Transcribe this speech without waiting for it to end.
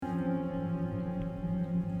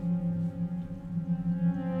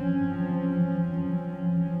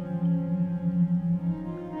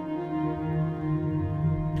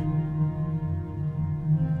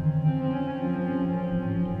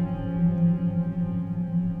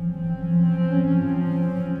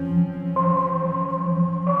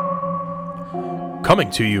Coming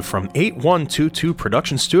to you from 8122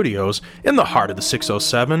 Production Studios in the heart of the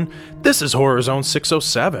 607, this is Horror Zone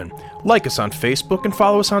 607. Like us on Facebook and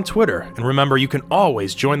follow us on Twitter. And remember, you can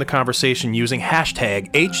always join the conversation using hashtag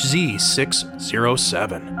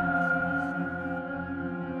HZ607.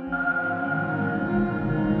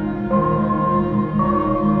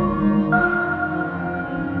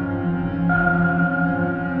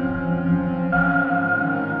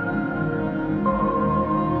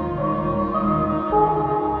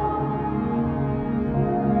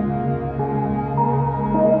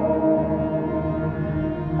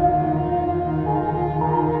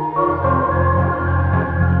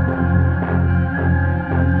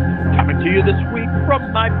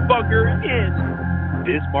 In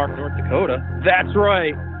Bismarck, North Dakota. That's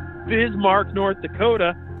right, Bismarck, North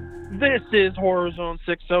Dakota. This is Horror Zone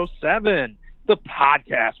 607, the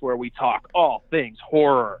podcast where we talk all things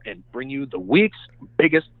horror and bring you the week's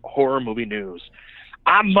biggest horror movie news.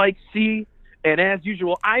 I'm Mike C., and as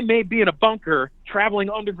usual, I may be in a bunker traveling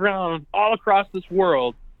underground all across this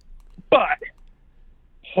world, but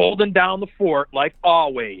holding down the fort like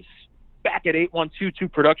always, back at 8122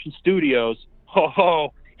 Production Studios.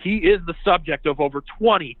 He is the subject of over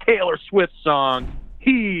 20 Taylor Swift songs.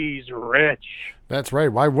 He's Rich. That's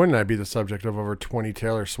right. Why wouldn't I be the subject of over 20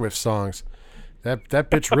 Taylor Swift songs? That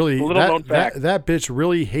bitch really that bitch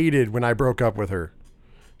really hated when I broke up with her.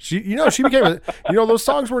 She became those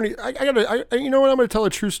songs weren't. I'm going to tell a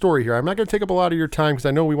true story here. I'm not going to take up a lot of your time because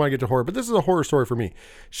I know we want to get to horror, but this is a horror story for me.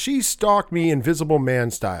 She stalked me Invisible Man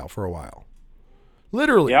style for a while.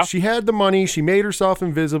 Literally, yeah. She had the money, she made herself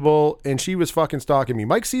invisible, and she was fucking stalking me.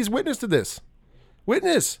 Mike C's witness to this.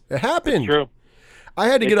 Witness. It happened. It's true. I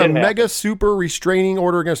had to get a mega super restraining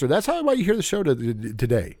order against her. That's why you hear the show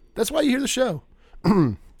today. That's why you hear the show.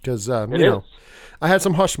 Because, I had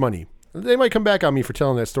some hush money. They might come back on me for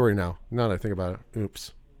telling that story now that I think about it.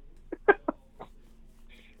 Oops.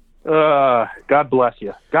 God bless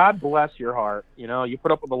you. God bless your heart. You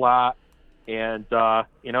put up with a lot, and,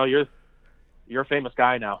 you're a famous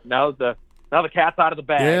guy now. Now the cat's out of the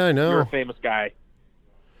bag. Yeah, I know. You're a famous guy.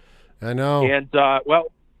 I know. And,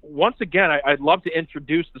 once again, I'd love to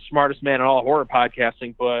introduce the smartest man in all horror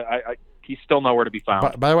podcasting, but he's still nowhere to be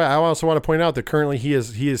found. By the way, I also want to point out that currently he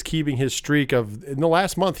is keeping his streak of, in the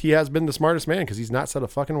last month, he has been the smartest man because he's not said a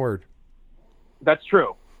fucking word. That's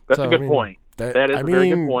true. That's a good point. That is a very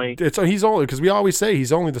good point. He's only, because we always say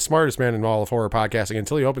he's only the smartest man in all of horror podcasting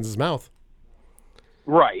until he opens his mouth.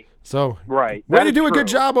 Right. So, right. Way to do a good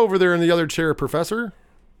job over there in the other chair, Professor.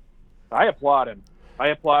 I applaud him.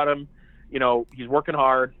 He's working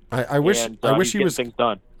hard. I wish he was things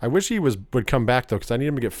done. I wish he would come back though, because I need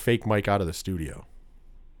him to get fake Mike out of the studio.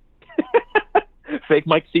 Fake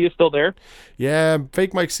Mike C is still there? Yeah,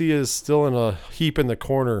 fake Mike C is still in a heap in the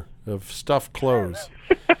corner of stuffed clothes,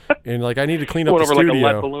 and I need to clean up the studio.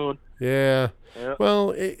 Like a lead balloon. Yeah. Yeah.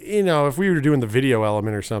 Well, if we were doing the video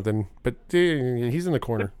element or something, but he's in the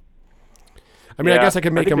corner. I guess I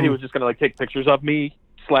could make him. He was just going to take pictures of me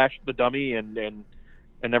 / the dummy and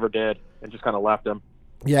never did, and just kind of left him.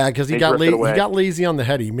 Yeah, because he got lazy on the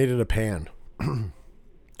head. He made it a pan.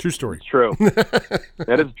 True story. It's true.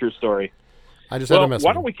 That is a true story. I just had to mess.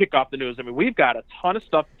 Why don't we kick off the news? We've got a ton of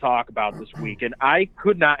stuff to talk about this week, and I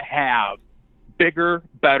could not have bigger,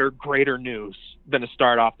 better, greater news than to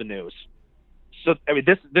start off the news. So,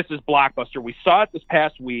 this is blockbuster. We saw it this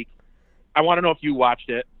past week. I want to know if you watched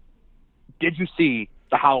it. Did you see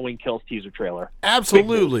the Halloween Kills teaser trailer?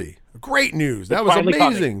 Absolutely. Great news. That was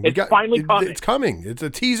amazing. It's finally coming. It's coming. It's a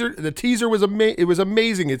teaser. The teaser was it was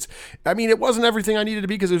amazing. It wasn't everything I needed to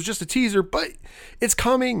be because it was just a teaser, but it's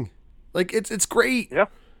coming. It's great. Yeah.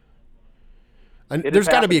 And there's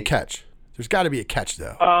got to be a catch. There's got to be a catch,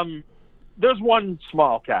 though. There's one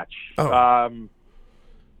small catch. Oh.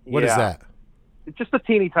 What is that? It's just a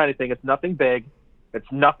teeny tiny thing. It's nothing big.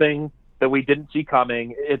 It's nothing that we didn't see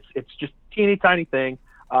coming. It's just a teeny tiny thing.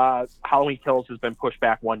 Halloween Kills has been pushed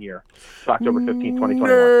back 1 year. It's October 15, 2021.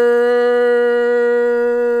 No.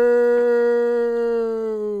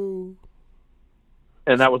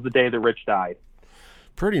 And that was the day that Rich died.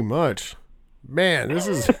 Pretty much. Man, this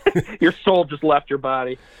is... Your soul just left your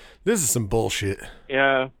body. This is some bullshit.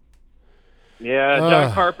 Yeah. Yeah,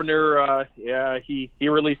 John Carpenter, he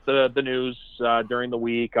released the news during the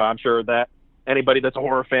week. I'm sure that anybody that's a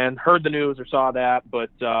horror fan heard the news or saw that.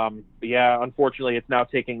 But, unfortunately, it's now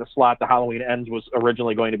taking the slot the Halloween Ends was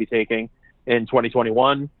originally going to be taking in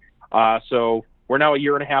 2021. So we're now a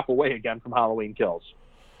year and a half away again from Halloween Kills.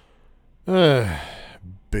 Boo.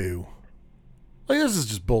 This is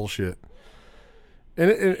just bullshit.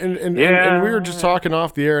 And we were just talking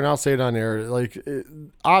off the air, and I'll say it on air. Like,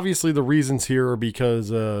 obviously, the reasons here are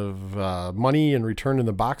because of money and return in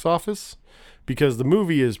the box office, because the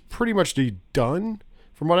movie is pretty much done,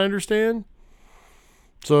 from what I understand.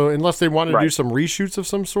 So unless they wanted to do some reshoots of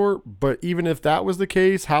some sort, but even if that was the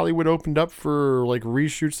case, Hollywood opened up for like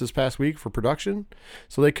reshoots this past week for production,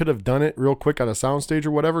 so they could have done it real quick on a soundstage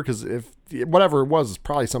or whatever. Because if whatever it was, it's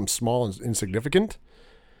probably something small and insignificant.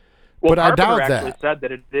 Well, but Carpenter I doubt actually that. said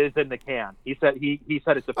that it is in the can. He said he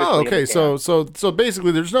said it's officially. Oh, okay. In the can. So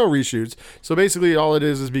basically, there's no reshoots. So basically, all it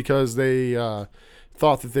is because they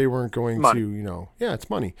thought that they weren't going to, it's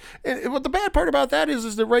money. And what the bad part about that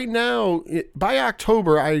is that right now, by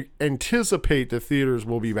October, I anticipate the theaters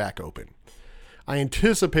will be back open. I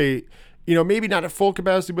anticipate, maybe not at full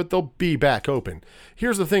capacity, but they'll be back open.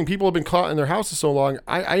 Here's the thing: people have been caught in their houses so long.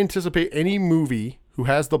 I anticipate any movie who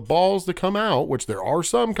has the balls to come out, which there are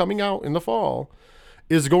some coming out in the fall,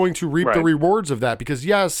 is going to reap the rewards of that. Because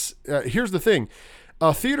yes, here's the thing.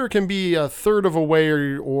 A theater can be a third of a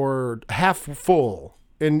way or half full,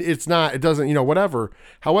 and it doesn't, whatever.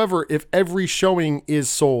 However, if every showing is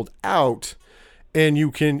sold out and you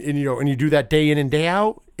do that day in and day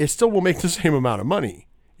out, it still will make the same amount of money.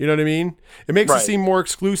 You know what I mean? It makes it seem more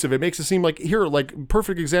exclusive. It makes it seem like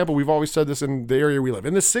perfect example. We've always said this in the area we live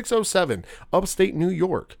in, the 607 upstate New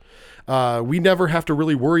York. We never have to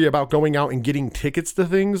really worry about going out and getting tickets to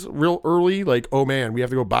things real early. Like, oh man, we have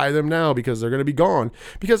to go buy them now because they're going to be gone.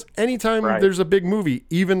 Because anytime there's a big movie,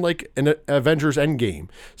 even like an Avengers Endgame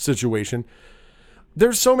situation,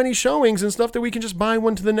 there's so many showings and stuff that we can just buy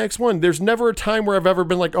one to the next one. There's never a time where I've ever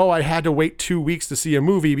been like, oh, I had to wait 2 weeks to see a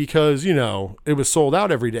movie because, it was sold out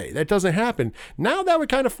every day. That doesn't happen. Now that would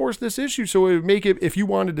kind of force this issue. So it would make it, if you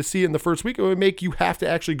wanted to see it in the first week, it would make you have to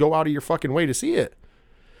actually go out of your fucking way to see it.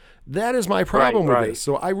 That is my problem with this.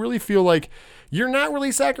 So I really feel like you're not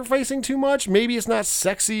really sacrificing too much. Maybe it's not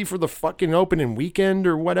sexy for the fucking opening weekend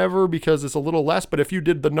or whatever because it's a little less. But if you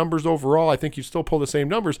did the numbers overall, I think you still pull the same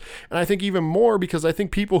numbers. And I think even more because I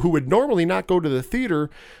think people who would normally not go to the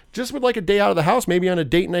theater just would like a day out of the house, maybe on a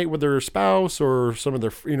date night with their spouse or some of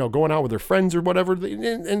their, going out with their friends or whatever.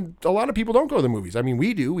 And a lot of people don't go to the movies. I mean,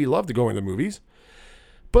 we do. We love to go into the movies.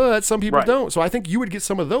 But some people don't. So I think you would get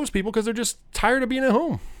some of those people because they're just tired of being at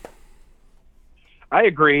home. I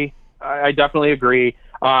agree. I definitely agree.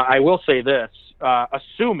 I will say this,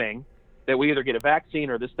 assuming that we either get a vaccine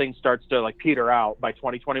or this thing starts to like peter out by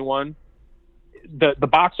 2021, the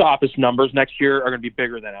box office numbers next year are going to be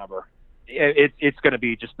bigger than ever. It's going to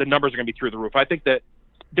be just, the numbers are going to be through the roof. I think that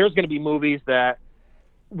there's going to be movies that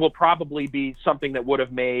will probably be something that would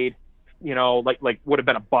have made, like would have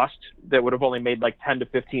been a bust that would have only made like $10 to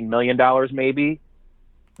 $15 million maybe.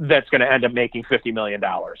 That's going to end up making $50 million.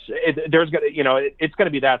 It's going to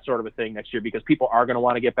be that sort of a thing next year because people are going to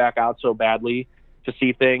want to get back out so badly to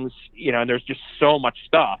see things, and there's just so much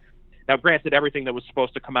stuff. Now, granted, everything that was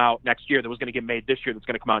supposed to come out next year that was going to get made this year that's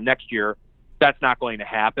going to come out next year, that's not going to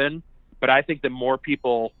happen. But I think that more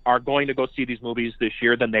people are going to go see these movies this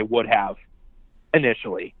year than they would have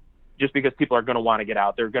initially, just because people are going to want to get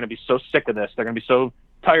out. They're going to be so sick of this. They're going to be so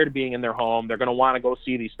tired of being in their home. They're going to want to go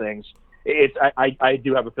see these things. I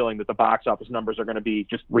do have a feeling that the box office numbers are going to be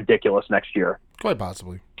just ridiculous next year. Quite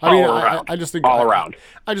possibly. I just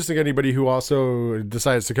think anybody who also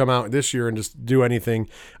decides to come out this year and just do anything,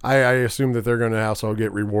 I assume that they're going to also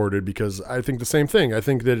get rewarded because I think the same thing. I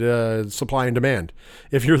think that supply and demand.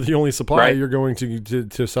 If you're the only supplier, you're going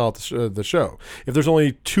to sell out the show. If there's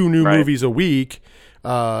only 2 new movies a week,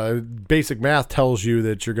 basic math tells you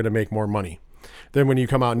that you're going to make more money. Then when you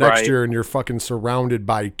come out next year and you're fucking surrounded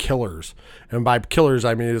by killers, and by killers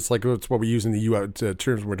I mean it's what we use in the U.S.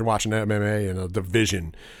 terms when we're watching MMA and a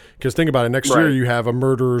division. Because think about it, next year you have a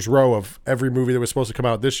murderer's row of every movie that was supposed to come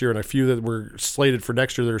out this year and a few that were slated for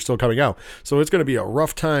next year that are still coming out. So it's going to be a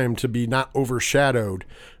rough time to be not overshadowed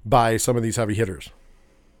by some of these heavy hitters.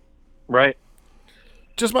 Right.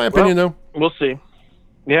 Just my opinion, though. We'll see.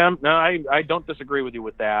 Yeah, no, I don't disagree with you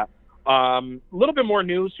with that. A little bit more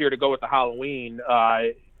news here to go with the Halloween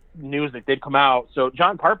news that did come out. So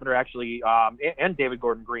John Carpenter actually and David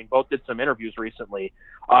Gordon Green both did some interviews recently.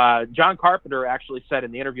 John Carpenter actually said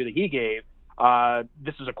in the interview that he gave,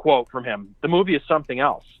 this is a quote from him: "The movie is something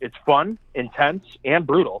else. It's fun, intense, and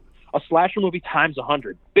brutal. A slasher movie times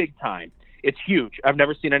 100, big time. It's huge. I've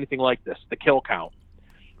never seen anything like this. The kill count."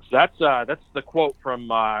 So that's the quote from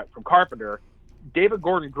Carpenter. David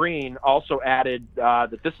Gordon Green also added that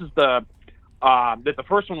this is that the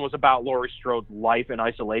first one was about Laurie Strode's life in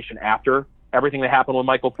isolation after everything that happened with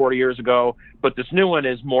Michael 40 years ago, but this new one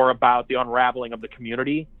is more about the unraveling of the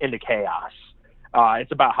community into chaos.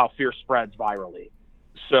 It's about how fear spreads virally.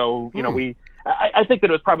 So, you know, I think that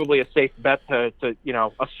it was probably a safe bet to you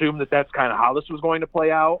know, assume that that's kind of how this was going to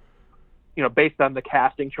play out, you know, based on the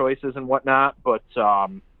casting choices and whatnot. But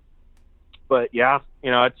yeah,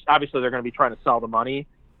 you know, it's obviously they're going to be trying to sell the money.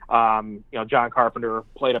 You know, John Carpenter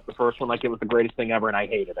played up the first one like it was the greatest thing ever, and I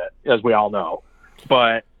hated it, as we all know.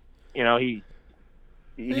 But, you know, he's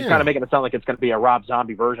kind of making it sound like it's going to be a Rob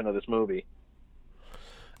Zombie version of this movie.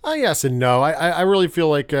 Yes and no. I really feel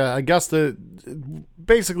like I guess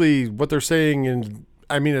basically what they're saying, and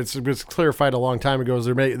I mean it's clarified a long time ago, is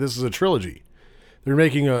this is a trilogy. They're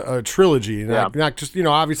making a trilogy, not just, you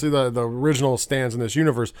know, obviously the original stands in this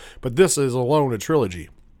universe, but this is alone a trilogy.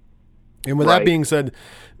 And with that being said,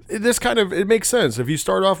 it makes sense. If you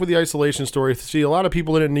start off with the isolation story, see, a lot of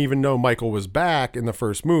people didn't even know Michael was back in the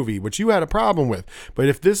first movie, which you had a problem with. But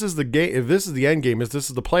if this is the game, if this is the end game, if this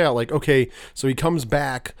is the play out, like, okay, so he comes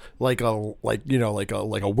back like a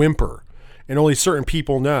whimper, and only certain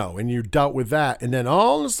people know, and you dealt with that, and then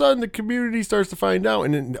all of a sudden the community starts to find out,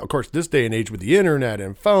 and then, of course, this day and age with the internet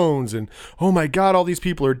and phones, and oh my God, all these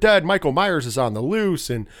people are dead. Michael Myers is on the loose,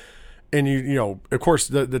 and you know, of course,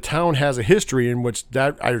 the town has a history in which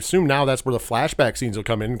that I assume now that's where the flashback scenes will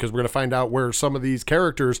come in, because we're going to find out where some of these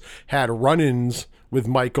characters had run-ins with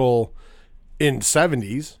Michael in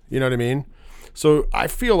 70s. You know what I mean? So I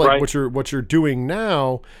feel like what you're doing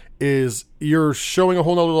now is you're showing a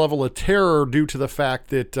whole nother level of terror due to the fact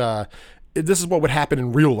that this is what would happen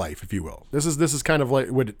in real life, if you will. This is kind of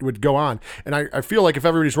like would go on. And I feel like if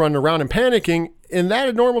everybody's running around and panicking, in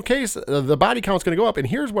that normal case, the body count's going to go up. And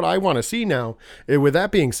here's what I want to see now. With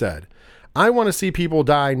that being said, I want to see people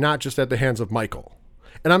die not just at the hands of Michael.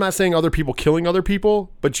 And I'm not saying other people killing other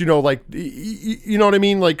people, but, you know, like, you know what I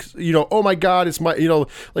mean? Like, you know, oh my God, it's my, you know,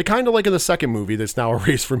 like kind of like in the second movie that's now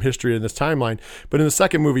erased from history in this timeline. But in the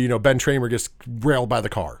second movie, you know, Ben Tramer gets railed by the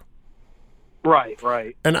car. Right.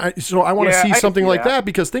 And I want to see something like that,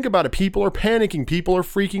 because think about it. People are panicking. People are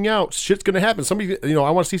freaking out. Shit's going to happen. Somebody, you know,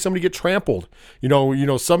 I want to see somebody get trampled. You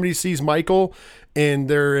know, somebody sees Michael and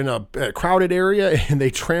they're in a crowded area and they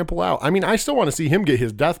trample out. I mean, I still want to see him get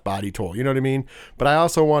his death body toll. You know what I mean? But I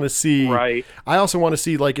also want to see,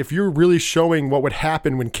 like, if you're really showing what would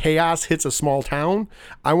happen when chaos hits a small town,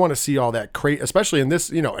 I want to see all that especially in this,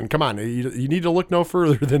 you know, and come on, you need to look no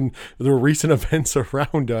further than the recent events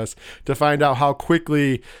around us to find out how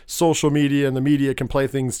quickly social media and the media can play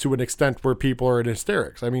things to an extent where people are in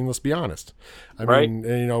hysterics. I mean, let's be honest. I mean,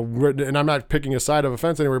 and, you know, and I'm not picking a side of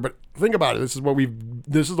offense anywhere, but think about it. This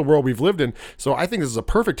is the world we've lived in. So I think this is a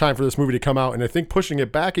perfect time for this movie to come out. And I think pushing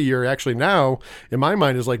it back a year actually now, in my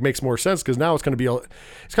mind, is like makes more sense, because now it's going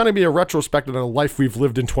to be a retrospective on a life we've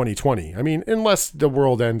lived in 2020. I mean, unless the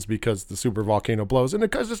world ends because the super volcano blows, and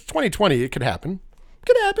because it's 2020, it could happen.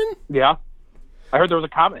 Yeah. I heard there was a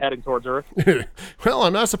comet heading towards Earth. Well,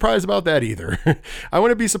 I'm not surprised about that either. I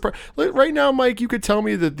want to be surprised. Right now, Mike, you could tell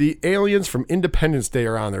me that the aliens from Independence Day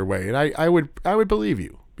are on their way, and I would believe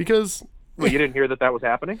you, because... Well, you didn't hear that was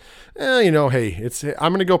happening? You know, hey,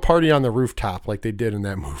 I'm going to go party on the rooftop like they did in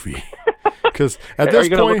that movie. Because at this point, are you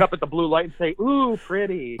going to look up at the blue light and say, "Ooh,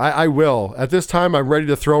 pretty"? I will. At this time, I'm ready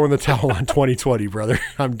to throw in the towel on 2020, brother.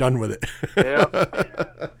 I'm done with it. Yeah.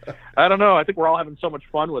 I don't know. I think we're all having so much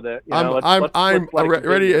fun with it. I'm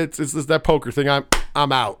ready. It's that poker thing.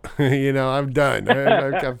 I'm out. You know, I'm done.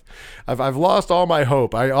 I've lost all my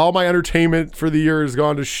hope. All my entertainment for the year has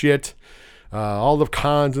gone to shit. All the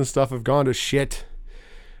cons and stuff have gone to shit.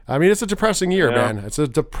 I mean, it's a depressing year, man. It's a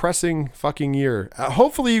depressing fucking year.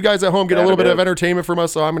 Hopefully, you guys at home get a little bit of entertainment from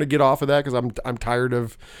us. So I'm going to get off of that, because I'm tired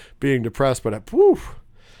of being depressed. But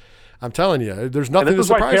I'm telling you, there's nothing to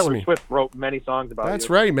surprise me. This is why Taylor Swift wrote many songs about That's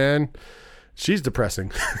right, man. She's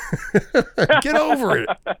depressing. Get over it.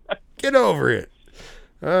 Get over it.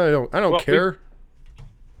 I don't care.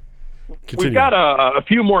 Continue. We've got a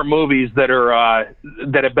few more movies that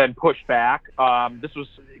have been pushed back. This was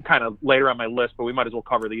kind of later on my list, but we might as well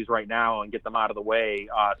cover these right now and get them out of the way,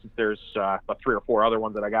 since there's about 3 or 4 other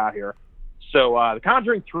ones that I got here. So The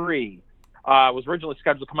Conjuring 3 was originally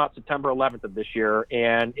scheduled to come out September 11th of this year,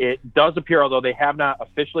 and it does appear, although they have not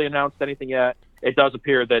officially announced anything yet, it does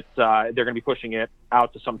appear that they're going to be pushing it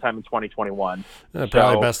out to sometime in 2021.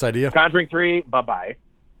 Probably best idea. Conjuring 3, bye-bye.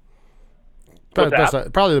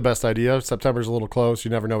 Probably the best idea. September's a little close. You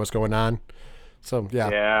never know what's going on. So, yeah.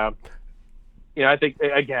 Yeah. You know, I think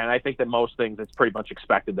that most things, it's pretty much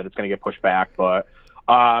expected that it's going to get pushed back. But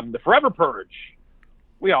the Forever Purge,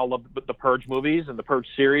 we all love the Purge movies and the Purge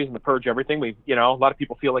series and the Purge everything. A lot of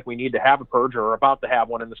people feel like we need to have a Purge, or are about to have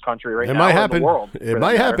one in this country right now. It might happen. In the world, it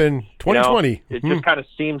might happen. 2020. It just kind of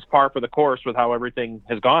seems par for the course with how everything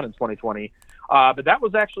has gone in 2020. But that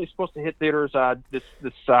was actually supposed to hit theaters this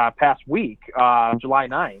past week, July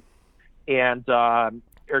 9th. And,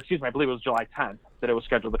 or excuse me, I believe it was July 10th that it was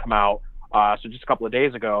scheduled to come out. So just a couple of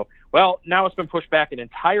days ago. Well, now it's been pushed back an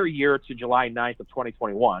entire year to July 9th of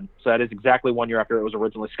 2021. So that is exactly 1 year after it was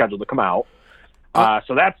originally scheduled to come out.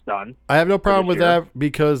 So that's done. I have no problem with that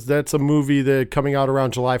because that's a movie that coming out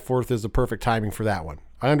around July 4th is the perfect timing for that one.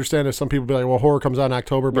 I understand if some people be like, well, horror comes out in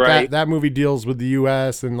October, but that movie deals with the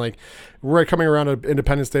U.S. and like right coming around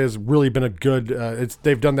Independence Day has really been a good.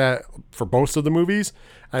 They've done that for most of the movies.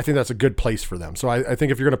 I think that's a good place for them. So I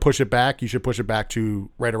think if you're going to push it back, you should push it back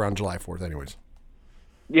to right around July 4th, anyways.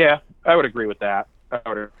 Yeah, I would agree with that.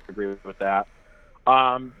 The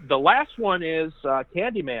last one is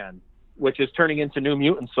Candyman, which is turning into New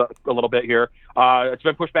Mutants a little bit here. It's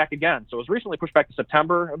been pushed back again. So it was recently pushed back to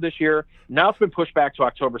September of this year. Now it's been pushed back to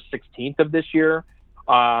October 16th of this year.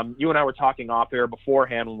 You and I were talking off air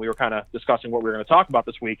beforehand when we were kind of discussing what we were going to talk about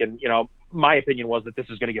this week. And, my opinion was that this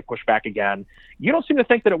is going to get pushed back again. You don't seem to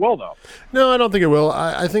think that it will, though. No, I don't think it will.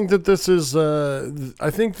 I think that this is, I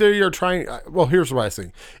think they are trying, well, here's what I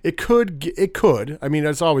think. It could. I mean,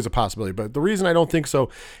 that's always a possibility. But the reason I don't think so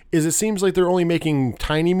is it seems like they're only making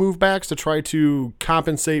tiny move backs to try to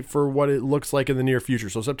compensate for what it looks like in the near future.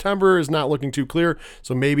 So September is not looking too clear.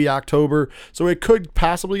 So maybe October. So it could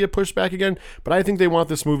possibly get pushed back again. But I think they want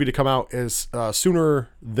this movie to come out as sooner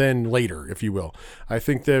than later, if you will. I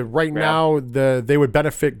think that right now, they would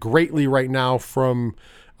benefit greatly right now from,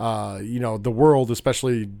 the world,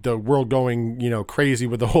 especially the world going, crazy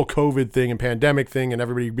with the whole COVID thing and pandemic thing and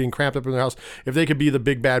everybody being cramped up in their house. If they could be the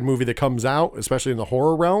big bad movie that comes out, especially in the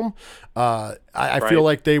horror realm, I feel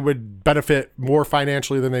like they would benefit more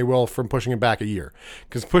financially than they will from pushing it back a year.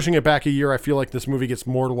 Because pushing it back a year, I feel like this movie gets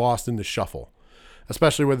more lost in the shuffle.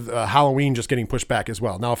 Especially with Halloween just getting pushed back as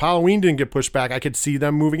well. Now, if Halloween didn't get pushed back, I could see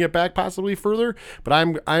them moving it back possibly further.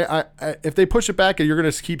 But if they push it back, you're going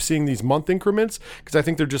to keep seeing these month increments because I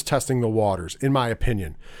think they're just testing the waters, in my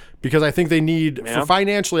opinion. Because I think they need, for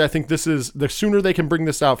financially, I think this is, the sooner they can bring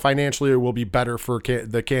this out financially, it will be better for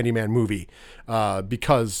the Candyman movie.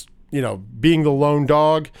 Because, being the lone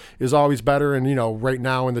dog is always better. And, right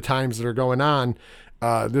now in the times that are going on,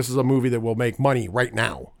 this is a movie that will make money right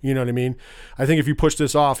now. You know what I mean? I think if you push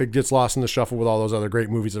this off, it gets lost in the shuffle with all those other great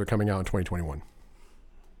movies that are coming out in 2021.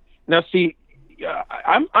 Now, see,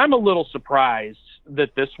 I'm a little surprised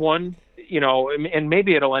that this one, and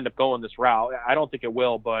maybe it'll end up going this route. I don't think it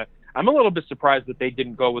will, but I'm a little bit surprised that they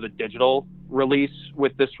didn't go with a digital release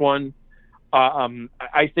with this one.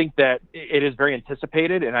 I think that it is very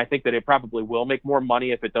anticipated, and I think that it probably will make more money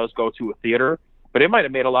if it does go to a theater. But it might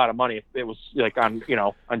have made a lot of money if it was like on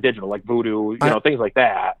digital, like Vudu, things like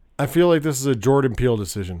that. I feel like this is a Jordan Peele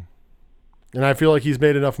decision. And I feel like he's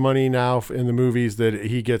made enough money now in the movies that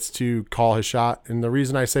he gets to call his shot. And the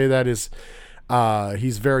reason I say that is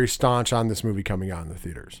he's very staunch on this movie coming out in the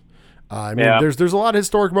theaters. There's a lot of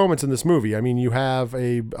historic moments in this movie. I mean, you have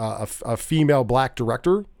a female black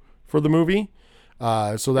director for the movie.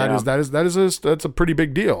 That's a pretty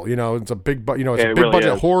big deal. It's a big, it's a big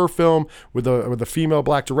budget horror film with a female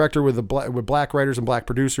black director with black writers and black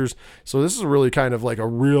producers. So this is really kind of like a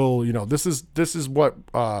real, this is what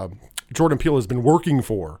Jordan Peele has been working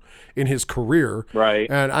for in his career. Right.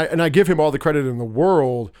 And I give him all the credit in the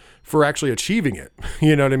world for actually achieving it.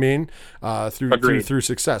 You know what I mean? Through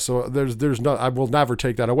success. So there's no, I will never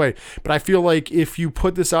take that away. But I feel like if you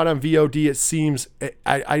put this out on VOD, it seems,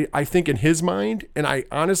 I think in his mind, and I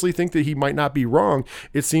honestly think that he might not be wrong,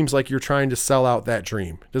 it seems like you're trying to sell out that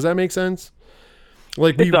dream. Does that make sense?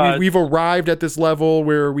 Like we've arrived at this level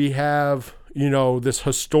where we have, this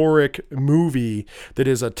historic movie that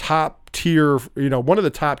is a top tier, one of the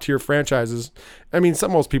top tier franchises. I mean,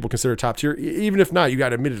 most people consider top tier. Even if not, you got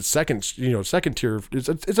to admit it's second tier.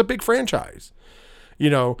 It's a big franchise,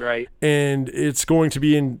 Right. And it's going to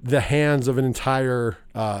be in the hands of an entire,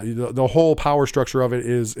 the whole power structure of it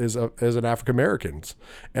is an African Americans.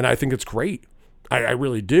 And I think it's great. I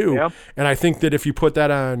really do. Yeah. And I think that if you put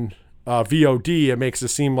that on VOD, it makes it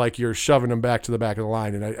seem like you're shoving them back to the back of the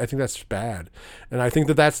line, and I think that's bad. And I think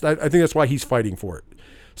that's why he's fighting for it.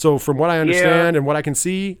 So from what I understand and what I can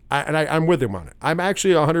see, I'm with him on it. I'm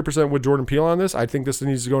actually 100% with Jordan Peele on this. I think this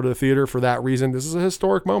needs to go to the theater for that reason. This is a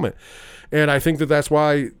historic moment, and I think that's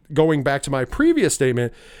why, going back to my previous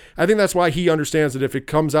statement, I think that's why he understands that if it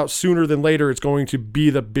comes out sooner than later, it's going to be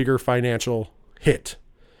the bigger financial hit.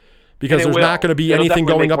 Because there's not going to be anything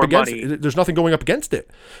going up against it. There's nothing going up against it.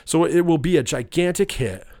 So it will be a gigantic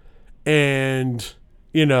hit. And,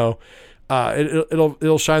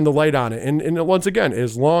 it'll shine the light on it. And once again,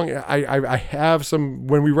 as long I have some,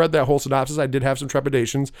 when we read that whole synopsis, I did have some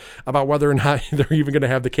trepidations about whether or not they're even going to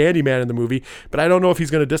have the Candyman in the movie, but I don't know if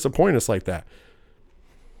he's going to disappoint us like that.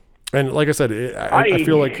 And like I said, I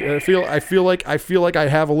feel like I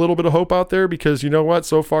have a little bit of hope out there, because you know what?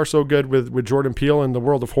 So far so good with Jordan Peele and the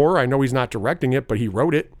World of Horror. I know he's not directing it, but he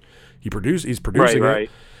wrote it. He's producing it.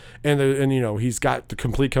 And you know, he's got the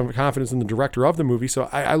complete confidence in the director of the movie. So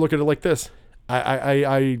I look at it like this.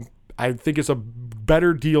 I think it's a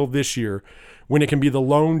better deal this year when it can be the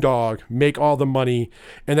lone dog, make all the money,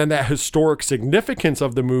 and then that historic significance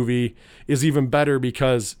of the movie is even better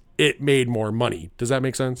because it made more money. Does that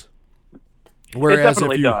make sense? It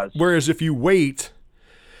definitely does. Whereas if you wait,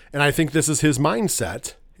 and I think this is his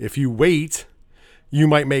mindset, if you wait, you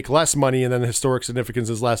might make less money and then the historic significance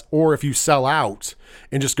is less. Or if you sell out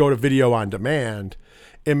and just go to video on demand,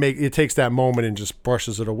 it takes that moment and just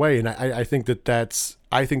brushes it away. And I think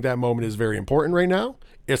that moment is very important right now,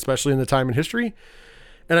 especially in the time in history.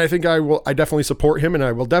 And I think I definitely support him, and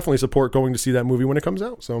I will definitely support going to see that movie when it comes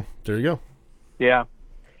out. So there you go. Yeah,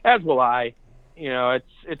 as will I. You know,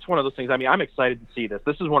 it's one of those things. I mean, I'm excited to see this.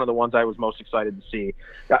 This is one of the ones I was most excited to see.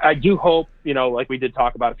 I do hope, you know, like we did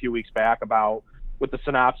talk about a few weeks back about with the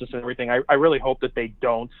synopsis and everything, I really hope that they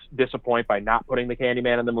don't disappoint by not putting the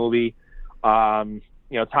Candyman in the movie. You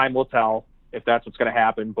know, time will tell if that's what's going to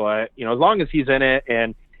happen. But, you know, as long as he's in it,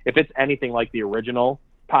 and if it's anything like the original,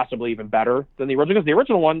 possibly even better than the original. Because the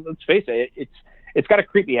original one, let's face it, it's got a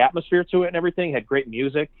creepy atmosphere to it and everything. Had great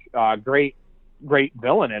music, great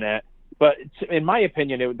villain in it. But in my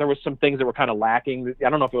opinion, there was some things that were kind of lacking.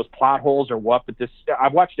 I don't know if it was plot holes or what, but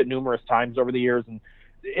I've watched it numerous times over the years, and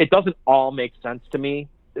it doesn't all make sense to me.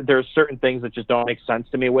 There's certain things that just don't make sense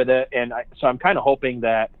to me with it. And so I'm kind of hoping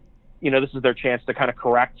that, you know, this is their chance to kind of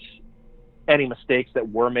correct any mistakes that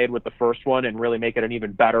were made with the first one and really make it an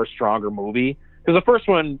even better, stronger movie. Because the first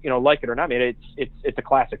one, you know, like it or not, I mean, it's a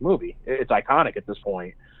classic movie. It's iconic at this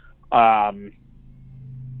point.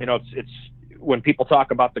 You know, it's when people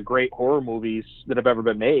talk about the great horror movies that have ever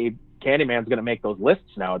been made, Candyman's going to make those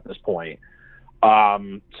lists now at this point.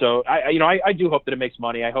 So I do hope that it makes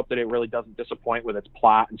money. I hope that it really doesn't disappoint with its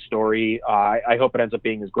plot and story. I hope it ends up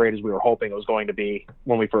being as great as we were hoping it was going to be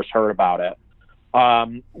when we first heard about it.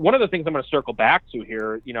 One of the things I'm going to circle back to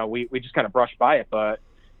here, you know, we just kind of brushed by it, but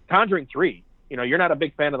Conjuring 3, you know, you're not a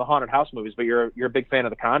big fan of the haunted house movies, but you're a big fan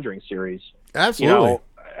of the Conjuring series. Absolutely.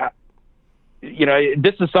 You know,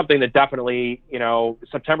 this is something that definitely, you know,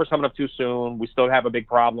 September's coming up too soon. We still have a big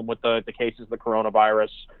problem with the cases of the coronavirus.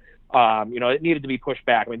 You know, it needed to be pushed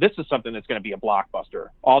back. I mean, this is something that's going to be a blockbuster.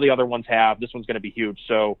 All the other ones have. This one's going to be huge.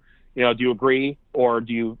 So, you know, do you agree, or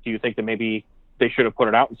do you think that maybe they should have put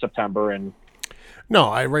it out in September? And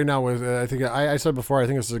no, right now, I think I said before, I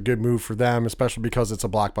think this is a good move for them, especially because it's a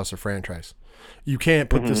blockbuster franchise. You can't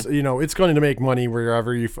put this, you know, it's going to make money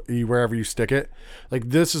wherever you stick it. Like,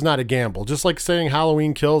 this is not a gamble. Just like saying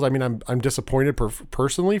Halloween Kills. I mean, I'm disappointed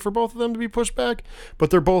personally for both of them to be pushed back,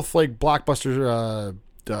 but they're both like blockbuster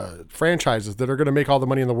franchises that are going to make all the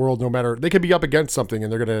money in the world. No matter, they could be up against something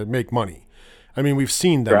and they're going to make money. I mean, we've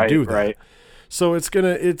seen them do that. Right. So it's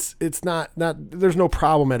not there's no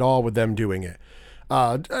problem at all with them doing it.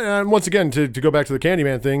 And once again, to go back to the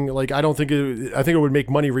Candyman thing, like, I think it would make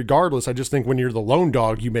money regardless. I just think when you're the lone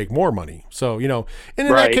dog, you make more money. So, you know, and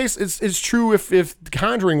in that case, it's true if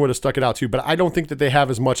Conjuring would have stuck it out too, but I don't think that they have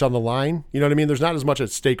as much on the line. You know what I mean? There's not as much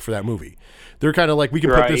at stake for that movie. They're kind of like, we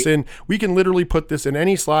can put this in, we can literally put this in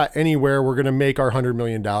any slot, anywhere. We're going to make our $100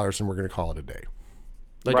 million and we're going to call it a day.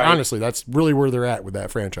 Like, honestly, that's really where they're at with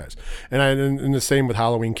that franchise. And the same with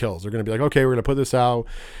Halloween Kills. They're going to be like, okay, we're going to put this out.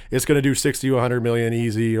 It's going to do 60 to 100 million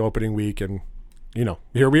easy opening week. And, you know,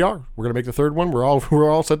 here we are. We're going to make the third one. We're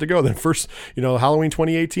all set to go. Then first, you know, Halloween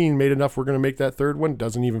 2018 made enough. We're going to make that third one.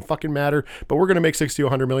 Doesn't even fucking matter. But we're going to make 60 to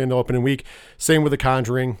 100 million the opening week. Same with The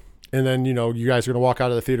Conjuring. And then, you know, you guys are going to walk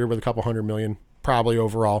out of the theater with a couple $100 million probably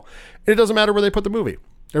overall. And it doesn't matter where they put the movie.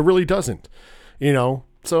 It really doesn't, you know.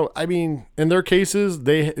 So, I mean, in their cases,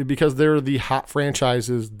 because they're the hot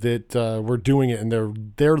franchises that were doing it, and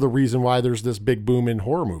they're the reason why there's this big boom in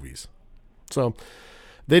horror movies. So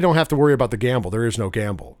they don't have to worry about the gamble. There is no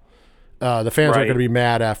gamble. The fans aren't going to be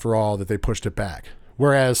mad after all that they pushed it back.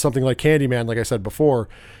 Whereas something like Candyman, like I said before,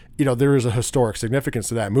 you know, there is a historic significance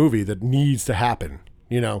to that movie that needs to happen,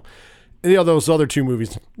 you know. You know, those other two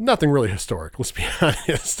movies, nothing really historic, let's be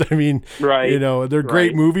honest. I mean, you know, they're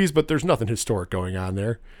great movies, but there's nothing historic going on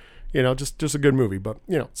there. You know, just a good movie. But,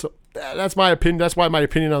 you know, so that's my opinion. That's why my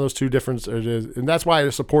opinion on those two differences is, and that's why I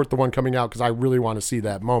support the one coming out, because I really want to see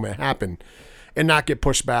that moment happen. and not get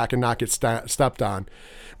pushed back and not get stepped on.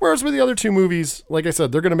 Whereas with the other two movies, like I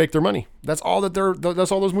said, they're going to make their money. That's all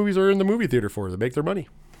that's all those movies are in the movie theater for. They make their money.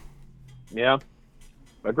 Yeah.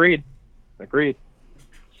 Agreed.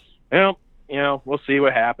 Well, we'll see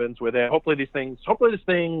what happens with it. Hopefully this thing,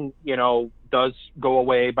 does go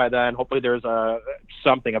away by then. Hopefully there's a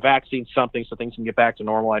vaccine, something, so things can get back to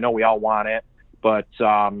normal. I know we all want it, but,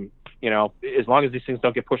 as long as these things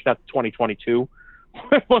don't get pushed out to 2022,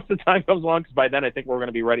 once the time comes along, because by then I think we're going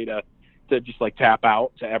to be ready to just like tap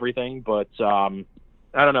out to everything. But I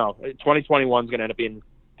don't know. 2021 is going to end up being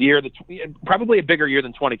the year probably a bigger year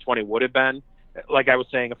than 2020 would have been. Like I was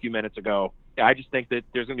saying a few minutes ago, I just think that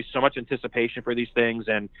there's going to be so much anticipation for these things,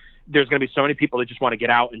 and there's going to be so many people that just want to get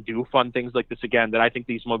out and do fun things like this again, that I think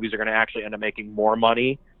these movies are going to actually end up making more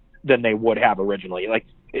money than they would have originally. Like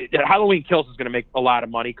Halloween Kills is going to make a lot of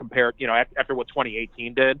money compared, after what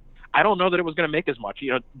 2018 did. I don't know that it was going to make as much.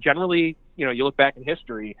 Generally, you look back in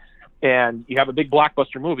history and you have a big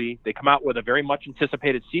blockbuster movie, they come out with a very much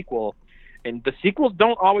anticipated sequel, and the sequels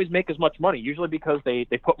don't always make as much money, usually because they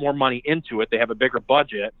put more money into it. They have a bigger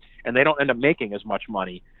budget, and they don't end up making as much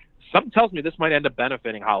money. Something tells me this might end up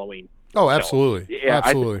benefiting Halloween. Oh, absolutely. So, yeah,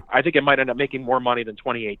 absolutely. I think it might end up making more money than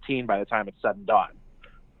 2018 by the time it's said and done.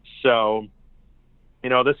 So,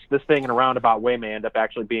 this thing in a roundabout way may end up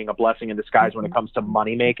actually being a blessing in disguise when it comes to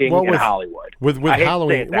money making in Hollywood. With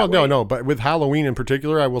Halloween, but with Halloween in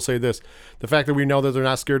particular, I will say this: the fact that we know that they're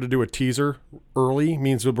not scared to do a teaser early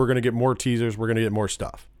means that we're going to get more teasers. We're going to get more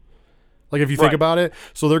stuff. Like if you think about it,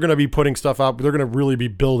 so they're going to be putting stuff out, but they're going to really be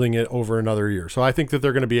building it over another year. So I think that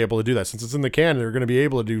they're going to be able to do that since it's in the can. They're going to be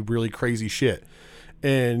able to do really crazy shit,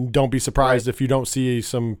 and don't be surprised if you don't see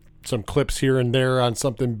some clips here and there on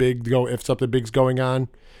something big if something big's going on,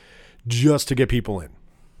 just to get people in.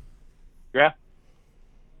 Yeah,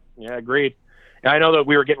 agreed. And I know that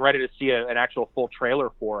we were getting ready to see an actual full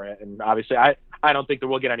trailer for it, and obviously I don't think that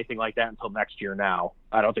we'll get anything like that until next year now.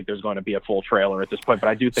 I don't think there's going to be a full trailer at this point, but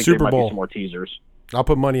I do think there might be some more teasers. I'll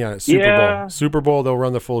put money on it. Super Bowl, they'll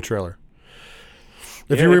run the full trailer.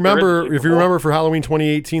 If you remember for Halloween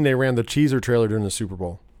 2018, they ran the teaser trailer during the Super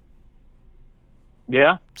Bowl.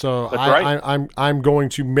 Yeah. So I'm going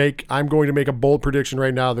to make a bold prediction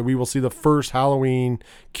right now that we will see the first Halloween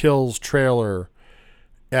Kills trailer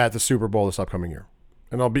at the Super Bowl this upcoming year.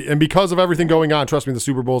 And because of everything going on, trust me, the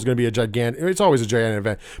Super Bowl is going to be it's always a gigantic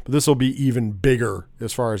event, but this will be even bigger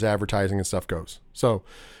as far as advertising and stuff goes. So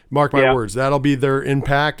mark my words, that'll be their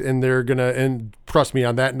impact, and and trust me,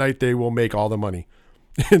 on that night, they will make all the money.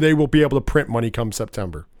 They will be able to print money come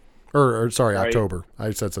September October.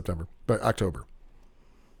 I said September, but October.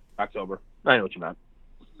 I know what you meant.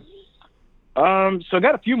 So I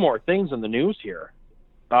got a few more things in the news here.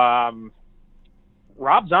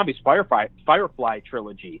 Rob Zombie's Firefly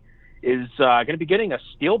trilogy is going to be getting a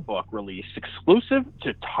steelbook release exclusive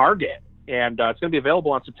to Target, and it's going to be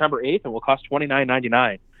available on September 8th and will cost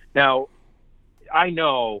 $29.99. Now, I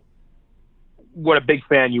know what a big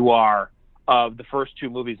fan you are of the first two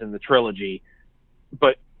movies in the trilogy,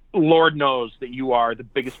 but Lord knows that you are the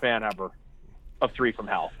biggest fan ever of Three from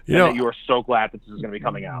Hell. That you are so glad that this is going to be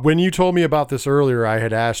coming out. When you told me about this earlier, I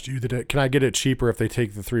had asked you can I get it cheaper if they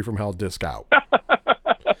take the Three from Hell disc out?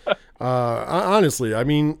 Honestly, I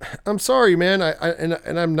mean, I'm sorry, man.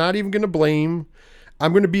 And I'm not even going to blame.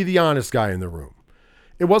 I'm going to be the honest guy in the room.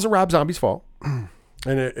 It wasn't Rob Zombie's fault.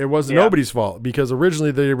 And it wasn't nobody's fault, because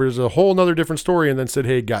originally there was a whole nother different story, and then Sid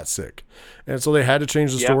Haig got sick. And so they had to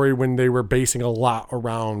change the story when they were basing a lot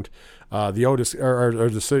around the Otis or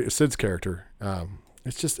the Sid's character.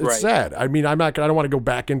 It's sad. I mean, I don't want to go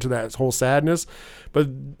back into that whole sadness, but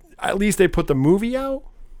at least they put the movie out.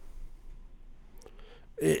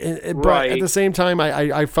 But at the same time,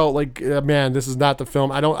 I felt like, man, this is not the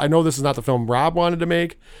film. I know this is not the film Rob wanted to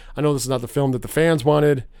make. I know this is not the film that the fans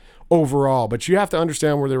wanted overall, but you have to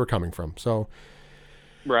understand where they were coming from. So,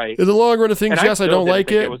 in the long run of things, yes, I don't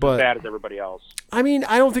like it, but as bad as everybody else. I mean,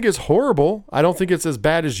 I don't think it's horrible. I don't think it's as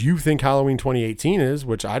bad as you think Halloween 2018 is,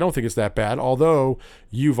 which I don't think it's that bad. Although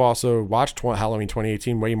you've also watched Halloween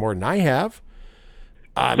 2018 way more than I have.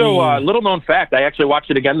 Little known fact, I actually watched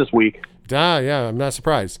it again this week. Yeah, I'm not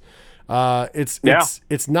surprised. It's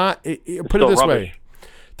not. Put it this way: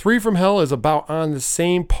 Three from Hell is about on the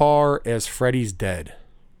same par as Freddy's Dead.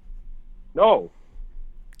 No.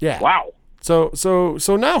 Yeah. Wow. So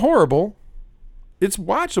not horrible. It's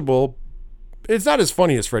watchable. It's not as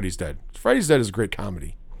funny as Freddy's Dead. Freddy's Dead is a great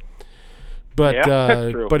comedy. But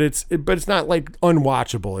that's true. But it's not like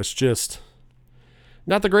unwatchable. It's just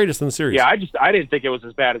not the greatest in the series. Yeah, I didn't think it was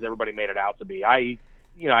as bad as everybody made it out to be. I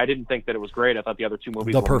didn't think that it was great. I thought the other two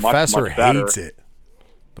movies were much, much better. Hates it.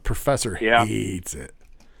 The professor hates it.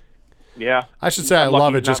 Yeah. I should say I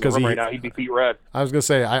love it just because right now he'd be feet red. I was gonna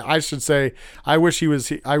say I should say I wish he was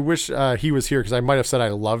he was here because I might have said I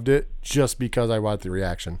loved it just because I wanted the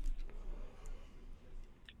reaction.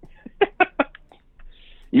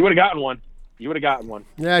 You would have gotten one.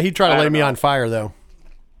 Yeah, he'd try to lay me on fire though.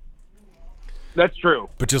 That's true.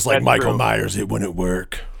 But just like Michael Myers, it wouldn't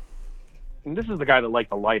work. And this is the guy that liked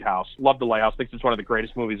The Lighthouse. Loved The Lighthouse. Thinks it's one of the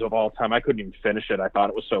greatest movies of all time. I couldn't even finish it. I thought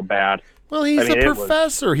it was so bad. Well, he's a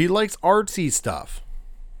professor. He likes artsy stuff.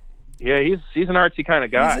 Yeah, he's an artsy kind of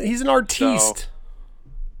guy. He's an artiste. So,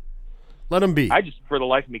 let him be. I just, for the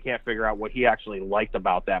life of me, can't figure out what he actually liked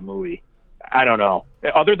about that movie. I don't know.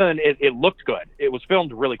 Other than it looked good. It was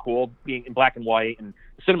filmed really cool, being in black and white, and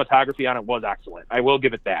the cinematography on it was excellent. I will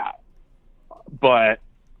give it that. But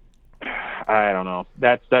I don't know.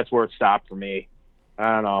 That's where it stopped for me.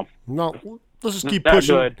 I don't know. No, let's just keep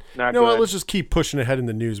pushing. Not good. Let's just keep pushing ahead in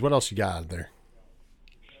the news. What else you got out there?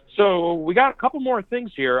 So we got a couple more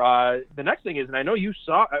things here. The next thing is, and I know you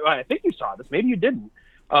saw. I think you saw this. Maybe you didn't.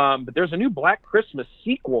 But there's a new Black Christmas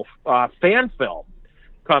sequel fan film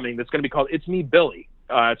coming that's going to be called It's Me, Billy.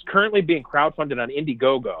 It's currently being crowdfunded on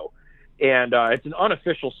Indiegogo, and it's an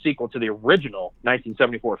unofficial sequel to the original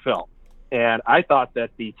 1974 film. And I thought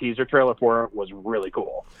that the teaser trailer for it was really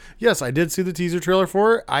cool. Yes, I did see the teaser trailer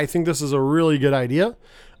for it. I think this is a really good idea.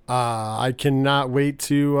 I cannot wait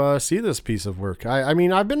to see this piece of work. I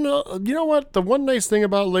mean, I've been, you know what? The one nice thing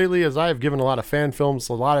about lately is I've given a lot of fan films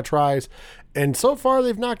a lot of tries, and so far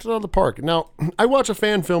they've knocked it out of the park. Now, I watch a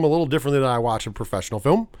fan film a little differently than I watch a professional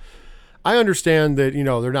film. I understand that, you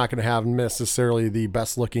know, they're not going to have necessarily the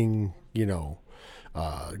best looking, you know,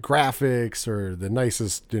 graphics or the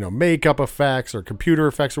nicest, you know, makeup effects or computer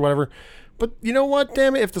effects or whatever. But you know what?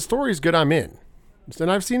 Damn it. If the story's good, I'm in. And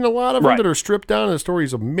I've seen a lot of them that are stripped down and the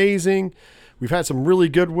story's amazing. We've had some really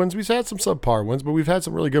good ones. We've had some subpar ones, but we've had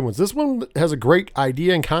some really good ones. This one has a great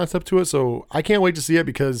idea and concept to it. So I can't wait to see it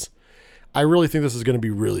because I really think this is going to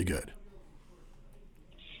be really good.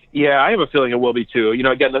 Yeah, I have a feeling it will be too. You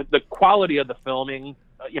know, again, the quality of the filming,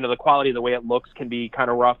 you know, the quality of the way it looks can be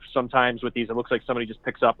kind of rough sometimes with these. It looks like somebody just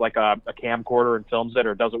picks up like a camcorder and films it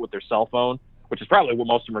or does it with their cell phone, which is probably what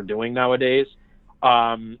most of them are doing nowadays.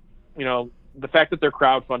 You know, the fact that they're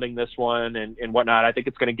crowdfunding this one and whatnot, I think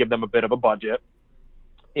it's going to give them a bit of a budget.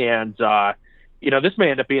 And, you know, this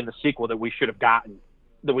may end up being the sequel that we should have gotten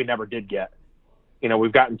that we never did get. You know,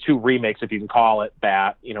 we've gotten 2 remakes, if you can call it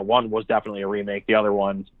that. You know, one was definitely a remake. The other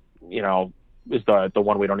one, you know, is the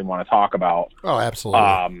one we don't even want to talk about. Oh,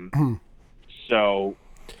 absolutely. So,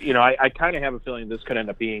 you know, I kind of have a feeling this could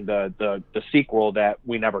end up being the sequel that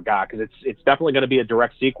we never got, because it's definitely going to be a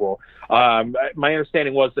direct sequel. My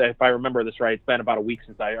understanding was that, if I remember this right, it's been about a week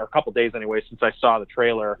or a couple days anyway, since I saw the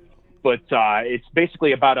trailer. But it's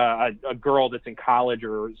basically about a girl that's in college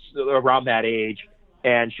or around that age,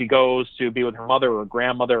 and she goes to be with her mother or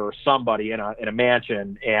grandmother or somebody in a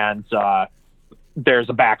mansion, and there's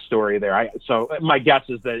a backstory there. So my guess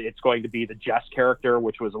is that it's going to be the Jess character,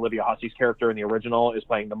 which was Olivia Hussey's character in the original, is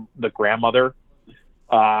playing the grandmother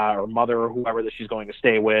or mother or whoever that she's going to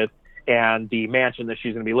stay with. And the mansion that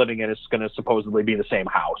she's going to be living in is going to supposedly be the same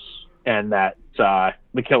house. And that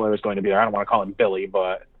the killer is going to be there. I don't want to call him Billy,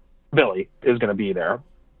 but Billy is going to be there.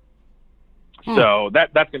 So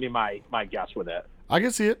that's going to be my guess with it. I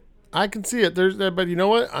can see it. But you know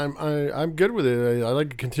what? I'm good with it. I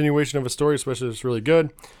like a continuation of a story, especially if it's really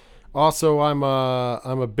good. Also, I'm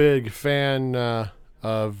a big fan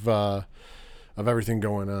of everything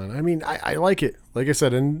going on. I mean, I like it. Like I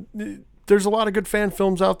said, and there's a lot of good fan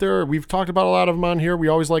films out there. We've talked about a lot of them on here. We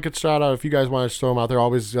always like a shout out. If you guys want to throw them out there,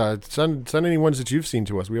 always send any ones that you've seen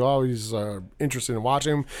to us. We always are interested in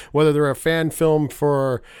watching them, whether they're a fan film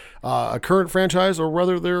for a current franchise or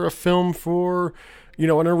whether they're a film for, you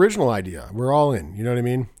know, an original idea. We're all in. You know what I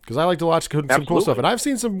mean? Because I like to watch some cool stuff. And I've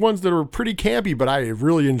seen some ones that are pretty campy, but I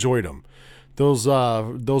really enjoyed them. Those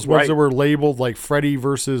ones that were labeled like Freddy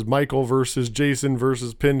versus Michael versus Jason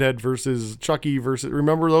versus Pinhead versus Chucky versus,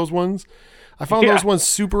 remember those ones? I found those ones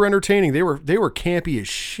super entertaining. They were campy as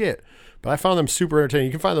shit, but I found them super entertaining.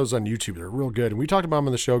 You can find those on YouTube. They're real good. And we talked about them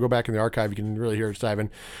on the show. Go back in the archive. You can really hear us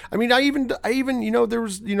diving. I mean, I even, you know,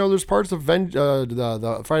 there's parts of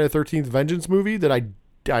the Friday the 13th Vengeance movie that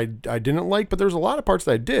I didn't like, but there's a lot of parts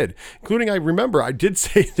that I did, including, I remember I did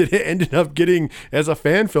say that it ended up getting, as a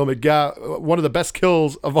fan film, it got one of the best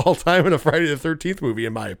kills of all time in a Friday the 13th movie,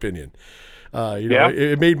 in my opinion.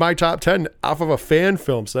 It made my top 10 off of a fan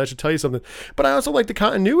film, so that should tell you something. But I also like the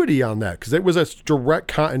continuity on that, because it was a direct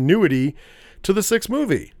continuity to the 6th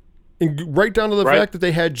movie. And right down to the fact that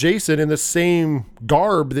they had Jason in the same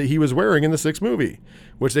garb that he was wearing in the 6th movie,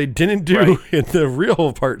 which they didn't do in the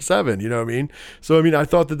real Part 7. You know what I mean? So I mean, I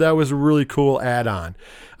thought that was a really cool add-on.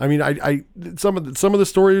 I mean, I some of the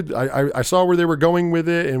story I saw where they were going with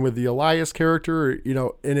it, and with the Elias character, you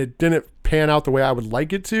know, and it didn't pan out the way I would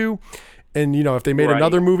like it to. And you know, if they made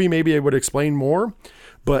another movie, maybe it would explain more.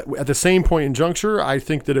 But at the same point in juncture, I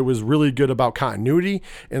think that it was really good about continuity,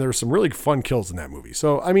 and there were some really fun kills in that movie.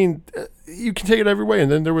 So, I mean, you can take it every way.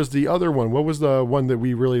 And then there was the other one. What was the one that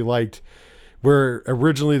we really liked, where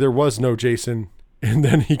originally there was no Jason, and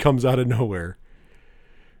then he comes out of nowhere?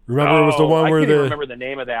 Remember, it was the one where I can't remember the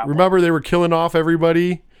name of that. Remember, they were killing off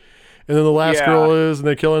everybody, and then the last girl is, and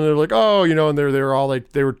they're killing. They're like, oh, you know, and they're all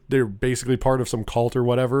like, they're basically part of some cult or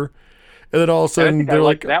whatever. And then all of a sudden, they're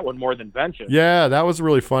like that one more than Vengeance. Yeah, that was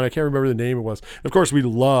really fun. I can't remember the name it was. Of course, we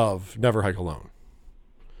love Never Hike Alone.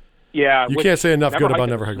 Yeah, you can't say enough good about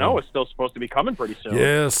Never Hike Alone. Snow is still supposed to be coming pretty soon.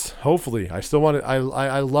 Yes, hopefully. I still want it.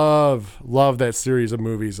 I love that series of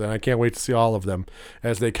movies, and I can't wait to see all of them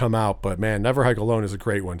as they come out. But man, Never Hike Alone is a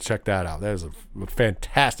great one. Check that out. That is a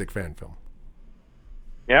fantastic fan film.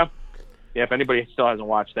 Yeah. If anybody still hasn't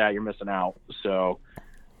watched that, you're missing out. So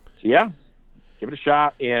yeah. Give it a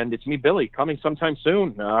shot, and it's me, Billy, coming sometime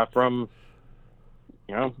soon from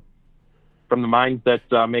the minds that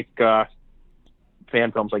make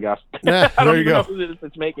fan films, I guess. Yeah, I don't there you even go. know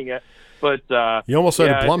who's making it, but you almost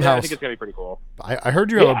said Blumhouse. Yeah, I think it's gonna be pretty cool. I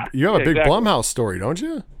heard you have a big exactly. Blumhouse story, don't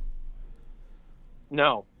you?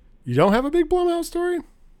 No, you don't have a big Blumhouse story.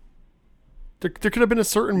 There could have been a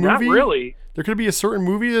certain movie. Not really. There could be a certain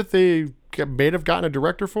movie that they may have gotten a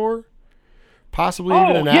director for. Possibly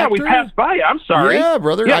even an actor. Yeah, we passed by it. I'm sorry. Yeah,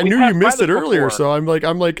 brother. Yeah, I knew you missed it earlier, so I know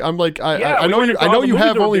you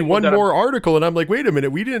have only one more article, and I'm like, wait a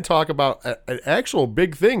minute, we didn't talk about an actual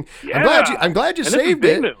big thing. Yeah. I'm glad you saved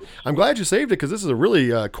it. News. I'm glad you saved it, because this is a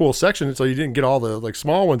really cool section, so you didn't get all the like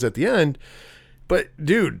small ones at the end. But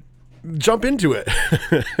dude, jump into it.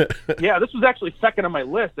 Yeah, this was actually second on my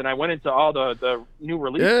list, and I went into all the new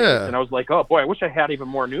releases, and I was like, oh boy, I wish I had even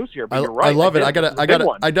more news here. But you're right. I love it. I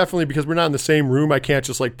definitely, because we're not in the same room, I can't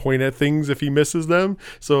just like point at things if he misses them.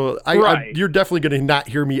 So you're definitely going to not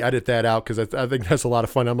hear me edit that out, because I think that's a lot of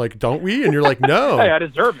fun. I'm like, don't we? And you're like, no. Hey, I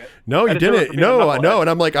deserve it. No, you didn't. No, I know. And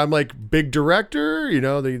I'm like big director. You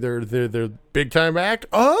know, they're big time act.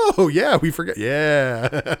 Oh yeah, we forgot. Yeah.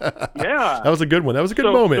 Yeah. That was a good one. That was a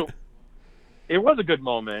good moment. It was a good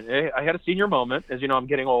moment. I had a senior moment. As you know, I'm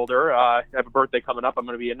getting older. I have a birthday coming up. I'm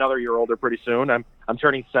going to be another year older pretty soon. I'm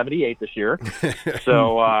turning 78 this year.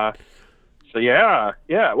 So yeah.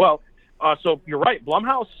 Well, so you're right.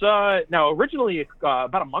 Blumhouse. Now, originally,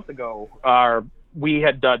 about a month ago, we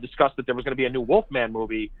had discussed that there was going to be a new Wolfman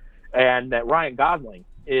movie, and that Ryan Gosling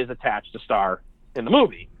is attached to star in the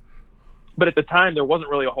movie. But at the time, there wasn't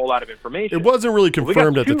really a whole lot of information. It wasn't really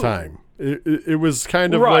confirmed at the time. It was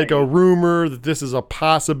kind of like a rumor that this is a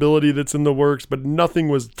possibility that's in the works, but nothing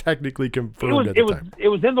was technically confirmed at the time. It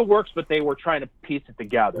was in the works, but they were trying to piece it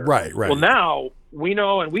together. Right. Well, now we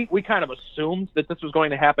know, and we kind of assumed that this was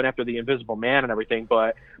going to happen after The Invisible Man and everything,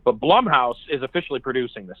 but Blumhouse is officially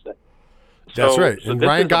producing this thing. That's right. And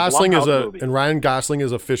Ryan Gosling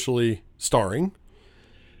is officially starring.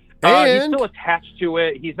 He's still attached to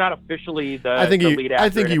it. He's not officially the lead actor.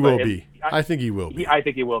 I think he will be. I think he will be. I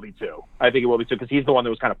think he will be too. Because he's the one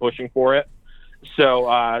that was kind of pushing for it.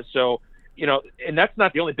 So you know, and that's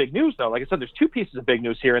not the only big news though. Like I said, there's two pieces of big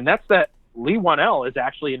news here, and that's that Leigh Whannell is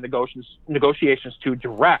actually in negotiations to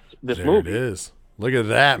direct this movie. There it is. Look at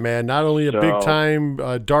that, man! Not only a big time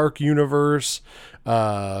dark universe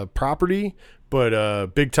property, but a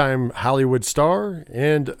big time Hollywood star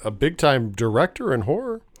and a big time director in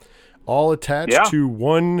horror. All attached to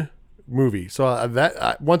one movie. So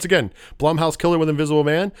once again, Blumhouse Killer with Invisible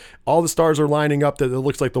Man. All the stars are lining up that it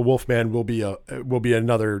looks like the Wolfman will be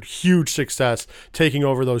another huge success, taking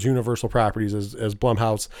over those Universal properties as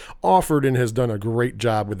Blumhouse offered and has done a great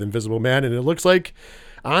job with Invisible Man. And it looks like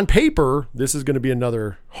on paper this is going to be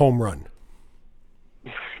another home run.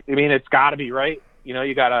 I mean, it's got to be, right. You know,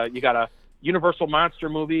 you got a Universal monster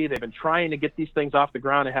movie. They've been trying to get these things off the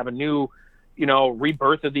ground and have a new, you know,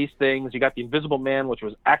 rebirth of these things. You got The Invisible Man, which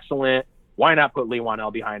was excellent. Why not put Leigh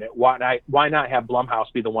Whannell behind it? Why not have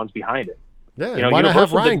Blumhouse be the ones behind it? Yeah, you know, why not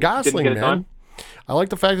have Ryan Gosling, man? I like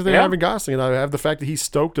the fact that they're having Gosling, and I have the fact that he's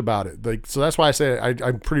stoked about it. Like, so that's why I say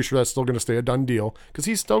I'm pretty sure that's still going to stay a done deal, because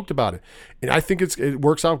he's stoked about it. And I think it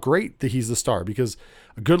works out great that he's the star, because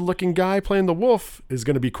a good-looking guy playing the wolf is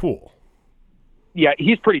going to be cool. Yeah,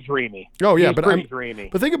 he's pretty dreamy. Oh, yeah, but pretty dreamy.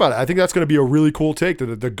 But think about it. I think that's going to be a really cool take,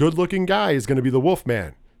 that the good-looking guy is going to be the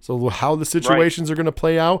Wolfman. So how the situations are going to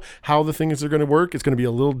play out, how the things are going to work, it's going to be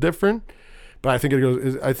a little different. But I think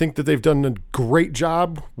I think that they've done a great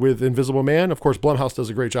job with Invisible Man. Of course, Blumhouse does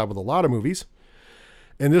a great job with a lot of movies.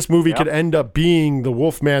 And this movie could end up being the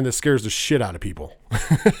Wolfman that scares the shit out of people.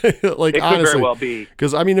 Like, it honestly, could very well be.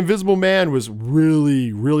 Because, I mean, Invisible Man was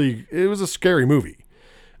really, really, it was a scary movie.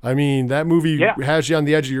 I mean, that movie has you on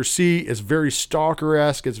the edge of your seat. It's very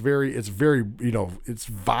stalker-esque. It's very, it's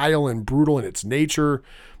vile and brutal in its nature.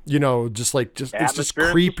 It's just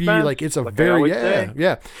creepy. Like, it's a very,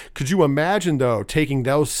 Could you imagine, though, taking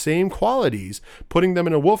those same qualities, putting them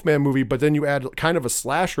in a Wolfman movie, but then you add kind of a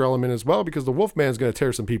slasher element as well, because the Wolfman's going to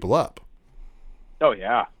tear some people up. Oh,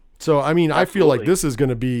 yeah. So, I mean, I feel like this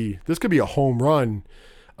could be a home run.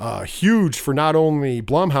 Huge for not only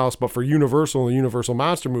Blumhouse, but for Universal and the Universal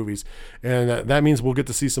monster movies. And that means we'll get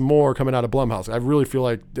to see some more coming out of Blumhouse. I really feel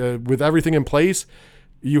like with everything in place,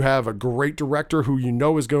 you have a great director who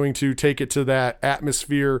is going to take it to that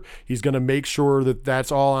atmosphere. He's going to make sure that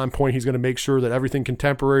that's all on point. He's going to make sure that everything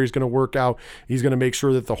contemporary is going to work out. He's going to make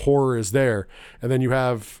sure that the horror is there. And then you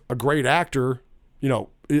have a great actor,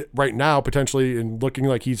 right now, potentially, and looking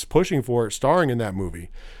like he's pushing for it, starring in that movie.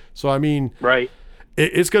 So, I mean... Right.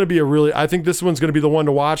 It's going to be I think this one's going to be the one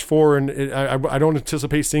to watch for, and I don't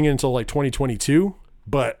anticipate seeing it until like 2022.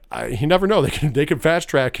 But you never know. They can fast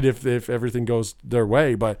track it if everything goes their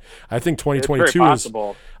way. But I think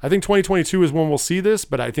 2022 is when we'll see this.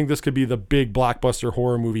 But I think this could be the big blockbuster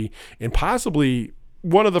horror movie, and possibly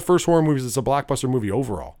one of the first horror movies that's a blockbuster movie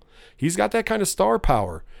overall. He's got that kind of star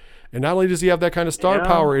power, and not only does he have that kind of star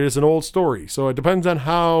power, it is an old story. So it depends on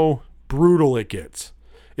how brutal it gets,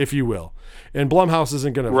 if you will. And Blumhouse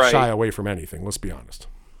isn't going to shy away from anything. Let's be honest.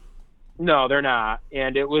 No, they're not.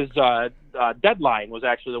 And it was Deadline was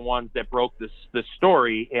actually the ones that broke this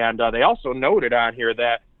story. And they also noted on here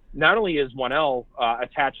that not only is 1L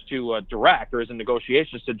attached to direct, or is in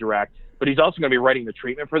negotiations to direct, but he's also going to be writing the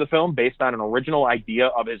treatment for the film based on an original idea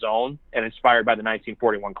of his own and inspired by the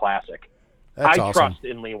 1941 classic. That's I awesome. Trust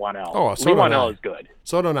in Lee 1L. Oh, so Lee 1L is good.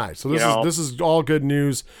 So don't I. So this is all good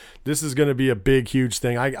news. This is going to be a big, huge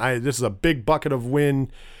thing. This is a big bucket of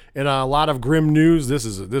win and a lot of grim news. This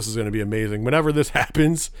is going to be amazing. Whenever this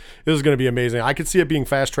happens, this is going to be amazing. I could see it being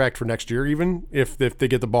fast tracked for next year, even if they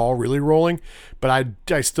get the ball really rolling. But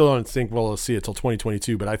I still don't think we'll see it till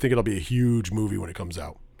 2022. But I think it'll be a huge movie when it comes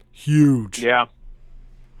out. Huge. Yeah.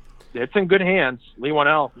 It's in good hands. Lee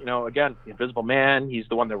 1L, again, the Invisible Man. He's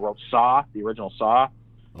the one that wrote Saw, the original Saw.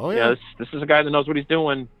 Oh, yeah. This is a guy that knows what he's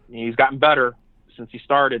doing. He's gotten better since he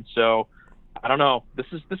started. So, I don't know. This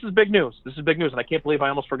is big news. This is big news, and I can't believe I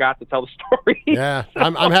almost forgot to tell the story. Yeah,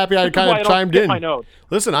 I'm happy I kind of chimed in.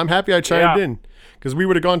 Listen, I'm happy I chimed in because we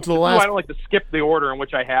would have gone to the last. I don't like to skip the order in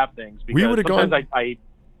which I have things. Because we would have gone.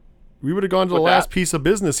 We would have gone to the last piece of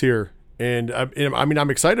business here. And I mean,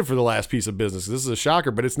 I'm excited for the last piece of business. This is a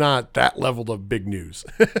shocker, but it's not that level of big news.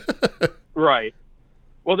 Right.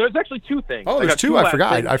 Well, there's actually two things. Oh, there's two. I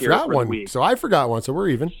forgot one. So I forgot one. So we're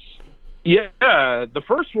even. Yeah. The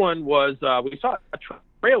first one was we saw a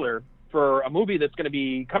trailer for a movie that's going to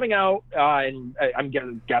be coming out in, I'm going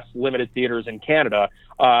to guess, limited theaters in Canada,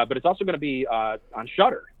 but it's also going to be on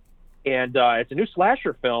Shudder. And it's a new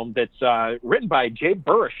slasher film that's written by Jay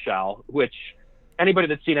Baruchel, which... Anybody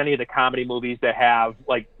that's seen any of the comedy movies that have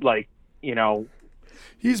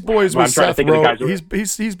he's boys with Seth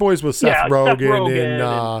Rogen. He's boys with Seth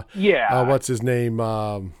Rogen and what's his name?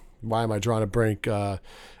 Why am I drawing a blank? The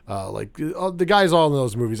guys all in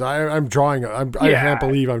those movies. I can't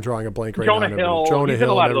believe I'm drawing a blank right now. Jonah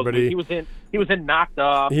Hill and everybody. He was in Knocked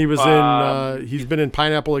Up. He was in. He's been in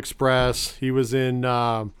Pineapple Express. He was in.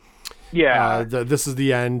 This Is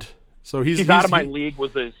the End. So he's Out of My League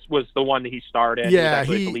was the one that he starred in. Yeah,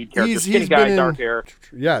 he was the lead character. Skinny guy, dark hair.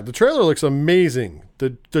 Yeah, the trailer looks amazing.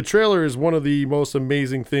 The trailer is one of the most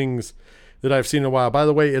amazing things that I've seen in a while. By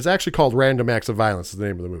the way, it's actually called Random Acts of Violence is the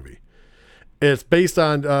name of the movie. It's based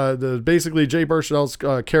on basically Jay Baruchel's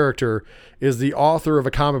character is the author of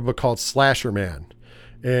a comic book called Slasher Man,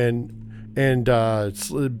 and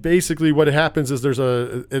basically what happens is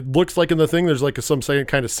it looks like in the thing there's like some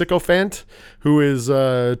kind of sycophant who is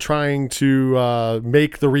trying to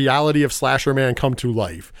make the reality of Slasher Man come to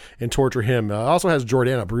life and torture him. Also has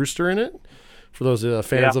Jordana Brewster in it for those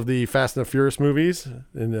fans of the Fast and the Furious movies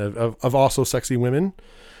and of also sexy women.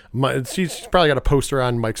 She's probably got a poster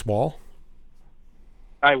on Mike's wall.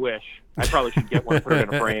 I wish. I probably should get one, put it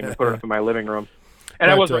in a frame, and put it up in my living room. And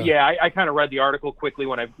I kind of read the article quickly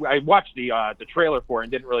when I watched the trailer for it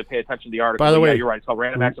and didn't really pay attention to the article. By the way, you're right. It's called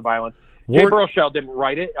Random Acts of Violence. Jay Baruchel didn't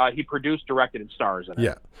write it. He produced, directed, and stars in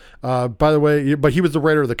it. Yeah. By the way, but he was the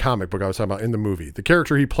writer of the comic book I was talking about in the movie. The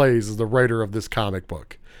character he plays is the writer of this comic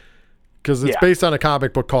book. because it's based on a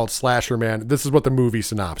comic book called Slasher Man. This is what the movie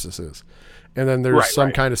synopsis is. And then there's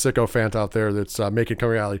some kind of sycophant out there that's making it come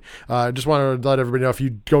reality. I just wanted to let everybody know, if you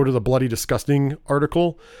go to the Bloody Disgusting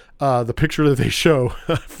article, the picture that they show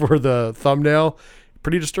for the thumbnail,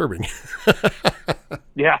 pretty disturbing.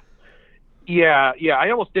 Yeah. I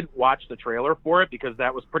almost didn't watch the trailer for it because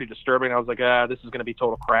that was pretty disturbing. I was like, this is going to be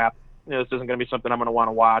total crap. This isn't going to be something I'm going to want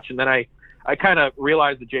to watch. And then I kind of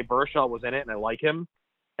realized that Jay Baruchel was in it and I like him.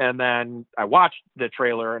 And then I watched the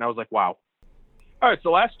trailer and I was like, wow. All right,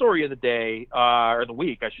 so last story of the day, or the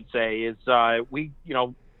week, I should say, is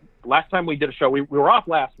last time we did a show, we were off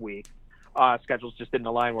last week. Schedules just didn't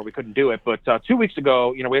align where we couldn't do it. But 2 weeks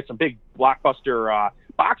ago, we had some big blockbuster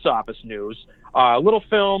box office news. A little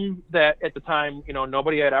film that at the time,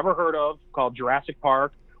 nobody had ever heard of, called Jurassic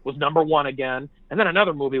Park, was number one again. And then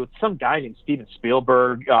another movie with some guy named Steven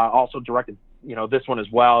Spielberg, also directed, this one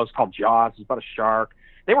as well. It's called Jaws. It's about a shark.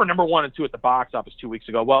 They were number 1 and 2 at the box office 2 weeks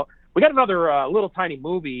ago. Well, we got another little tiny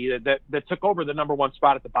movie that took over the number 1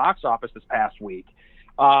 spot at the box office this past week.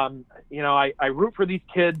 I root for these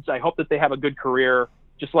kids. I hope that they have a good career,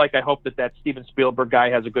 just like I hope that Steven Spielberg guy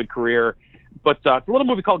has a good career. But it's a little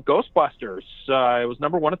movie called Ghostbusters. It was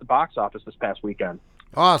number 1 at the box office this past weekend.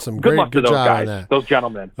 Awesome. Good luck to those job guys, on that. those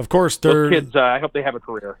gentlemen. Of course, those kids, I hope they have a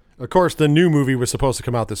career. Of course, the new movie was supposed to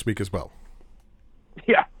come out this week as well.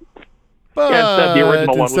 Yeah. But instead, the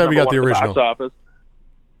original one we got the original. Box office.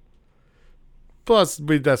 Plus,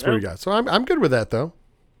 that's what we got. So I'm good with that, though.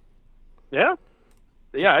 Yeah.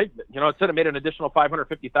 It said it made an additional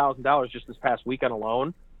 $550,000 just this past weekend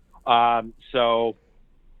alone. Ghostbusters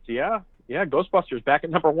back at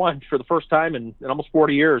number 1 for the first time in almost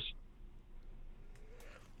 40 years.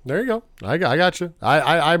 There you go. I got you.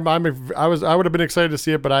 I would have been excited to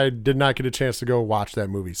see it, but I did not get a chance to go watch that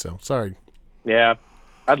movie. So sorry. Yeah,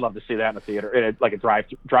 I'd love to see that in a theater, like a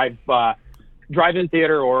drive-in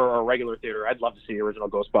theater or a regular theater. I'd love to see the original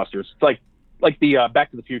Ghostbusters. It's like the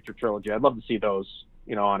Back to the Future trilogy. I'd love to see those,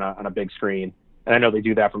 on a big screen. And I know they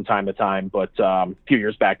do that from time to time, but a few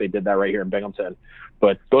years back they did that right here in Binghamton.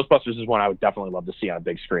 But Ghostbusters is one I would definitely love to see on a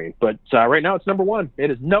big screen. But right now it's number 1. It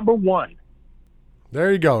is number 1.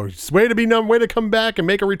 There you go. Way to come back and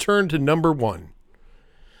make a return to number 1.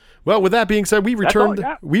 Well, with that being said, we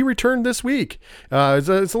returned this week. It's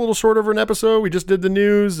a little short of an episode. We just did the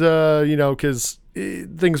news, because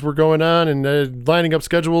things were going on and lining up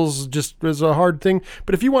schedules just was a hard thing.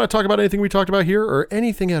 But if you want to talk about anything we talked about here or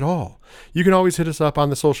anything at all, you can always hit us up on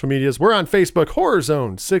the social medias. We're on Facebook, Horror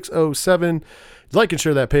Zone 607. Like and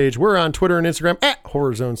share that page. We're on Twitter and Instagram at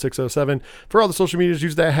HorrorZone607. For all the social medias,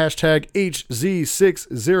 use that hashtag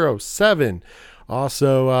HZ607.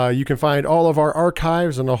 Also, you can find all of our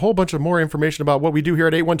archives and a whole bunch of more information about what we do here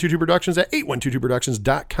at 8122 Productions at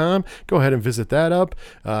 8122productions.com. Go ahead and visit that up.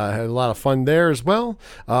 Had a lot of fun there as well.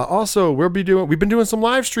 Also, we've been doing some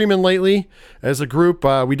live streaming lately as a group.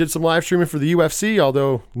 We did some live streaming for the UFC,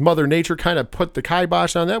 although Mother Nature kind of put the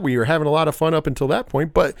kibosh on that. We were having a lot of fun up until that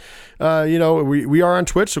point. But, we are on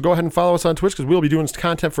Twitch, so go ahead and follow us on Twitch because we'll be doing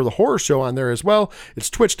content for the horror show on there as well. It's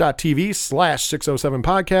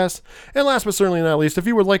twitch.tv/607podcast. And last but certainly not least, if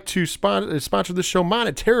you would like to sponsor this show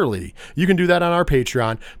monetarily, you can do that on our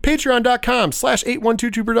Patreon,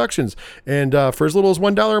 patreon.com/8122productions. And for as little as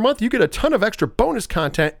 $1 a month, you get a ton of extra bonus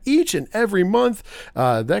content each and every month.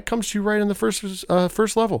 That comes to you right in the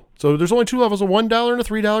first level. So there's only 2 levels, a $1 and a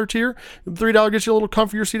 $3 tier. The $3 gets you a little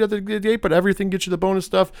comfier seat at the gate, but everything gets you the bonus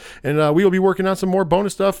stuff. And we will be working on some more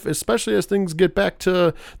bonus stuff, especially as things get back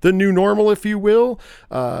to the new normal, if you will.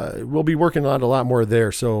 We'll be working on a lot more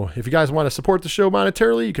there. So if you guys want to support the show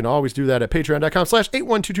monetarily, you can always do that at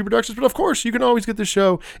patreon.com/8122productions. But of course, you can always get the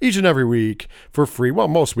show each and every week for free. Well,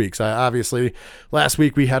 most weeks. Obviously, last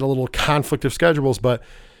week we had a little conflict of schedules, but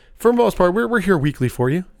for the most part, we're here weekly for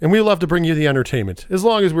you, and we love to bring you the entertainment as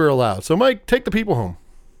long as we're allowed. So, Mike, take the people home.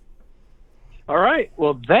 All right.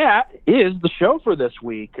 Well, that is the show for this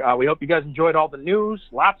week. We hope you guys enjoyed all the news,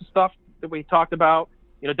 lots of stuff that we talked about.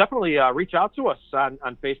 Definitely reach out to us on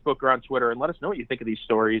Facebook or on Twitter and let us know what you think of these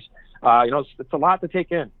stories. It's a lot to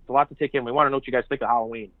take in. We want to know what you guys think of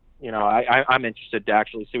Halloween. I'm interested to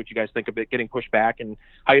actually see what you guys think of it getting pushed back and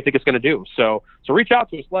how you think it's going to do. So reach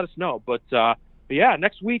out to us, let us know. But yeah,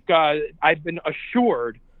 next week I've been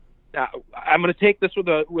assured. I'm going to take this with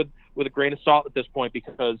a grain of salt at this point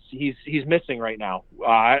because he's missing right now.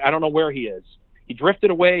 I don't know where he is. He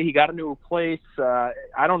drifted away. He got a new place. I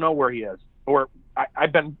don't know where he is. Or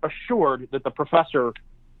I've been assured that the professor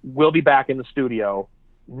will be back in the studio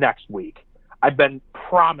next week. I've been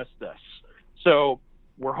promised this. So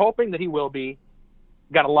we're hoping that he will be.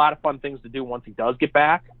 Got a lot of fun things to do once he does get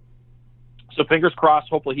back. So fingers crossed,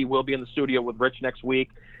 hopefully he will be in the studio with Rich next week,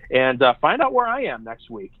 and find out where I am next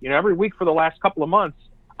week. Every week for the last couple of months,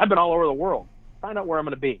 I've been all over the world. Find out where I'm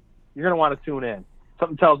going to be. You're going to want to tune in.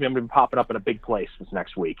 Something tells me I'm going to be popping up in a big place this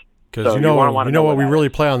next week. Because you know what we really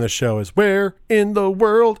play on this show is where in the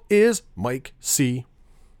world is Mike C?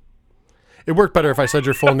 It worked better if I said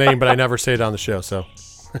your full name, but I never say it on the show. So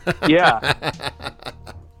yeah,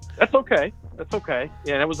 that's okay. That's okay.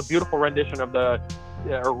 Yeah, and it was a beautiful rendition of a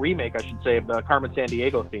remake, I should say, of the Carmen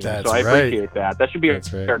Sandiego theme. That's so I right. appreciate that. That should be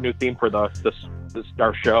our new theme for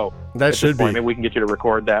our show. That should be. Maybe we can get you to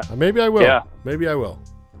record that. Maybe I will. Yeah. Maybe I will.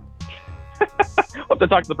 We'll have to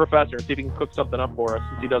talk to the professor and see if he can cook something up for us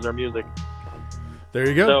since he does our music. There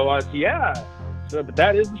you go. So, but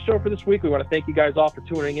that is the show for this week. We want to thank you guys all for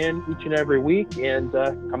tuning in each and every week, and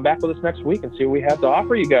come back with us next week and see what we have to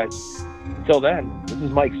offer you guys. Until then, this is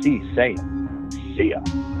Mike C saying, see ya.